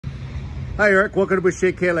Hi Eric, welcome to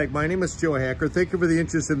Boucher Cadillac. My name is Joe Hacker. Thank you for the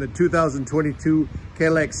interest in the 2022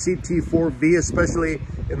 Cadillac CT4-V, especially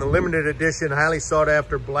in the limited edition, highly sought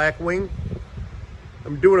after Blackwing.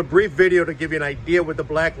 I'm doing a brief video to give you an idea what the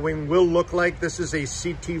Blackwing will look like. This is a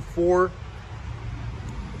CT4.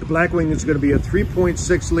 The Blackwing is going to be a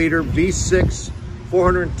 3.6 liter V6,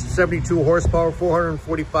 472 horsepower,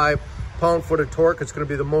 445 pound-foot of torque. It's going to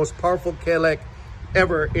be the most powerful Cadillac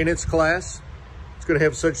ever in its class. It's going to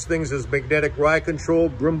have such things as magnetic ride control,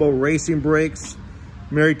 Brembo racing brakes,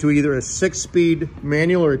 married to either a 6-speed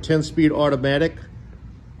manual or a 10-speed automatic.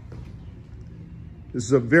 This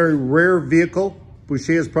is a very rare vehicle.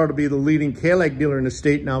 Boucher is proud to be the leading Cadillac dealer in the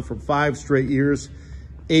state now for 5 straight years.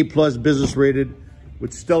 A+ business rated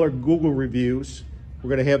with stellar Google reviews.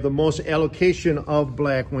 We're going to have the most allocation of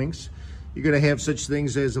Blackwings. You're going to have such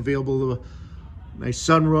things as available nice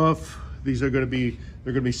sunroof. These are going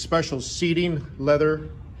to be special seating, leather,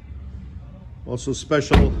 also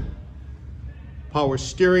special power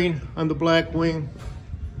steering on the Blackwing.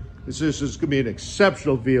 This is going to be an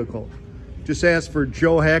exceptional vehicle. Just ask for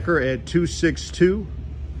Joe Hacker at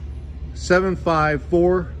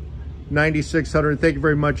 262-754-9600. Thank you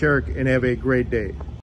very much, Eric, and have a great day.